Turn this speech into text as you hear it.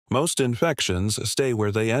Most infections stay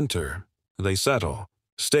where they enter. They settle,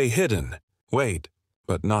 stay hidden. Wait,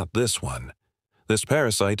 but not this one. This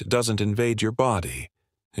parasite doesn't invade your body.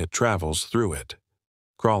 It travels through it,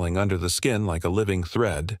 crawling under the skin like a living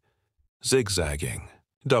thread, zigzagging,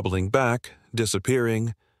 doubling back,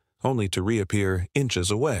 disappearing, only to reappear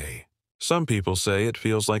inches away. Some people say it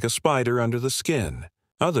feels like a spider under the skin.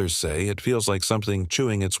 Others say it feels like something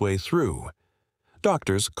chewing its way through.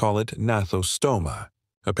 Doctors call it Gnathostoma,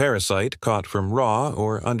 a parasite caught from raw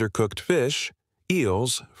or undercooked fish,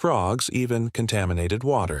 eels, frogs, even contaminated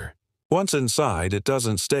water. Once inside, it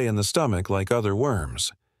doesn't stay in the stomach like other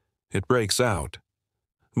worms. It breaks out,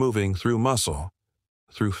 moving through muscle,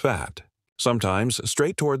 through fat, sometimes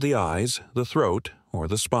straight toward the eyes, the throat, or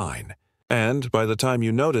the spine. And by the time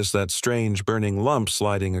you notice that strange burning lump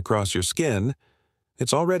sliding across your skin,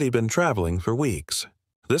 it's already been traveling for weeks.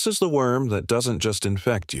 This is the worm that doesn't just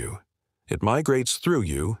infect you. It migrates through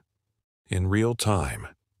you in real time.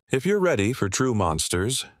 If you're ready for true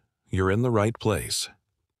monsters, you're in the right place.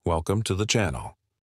 Welcome to the channel.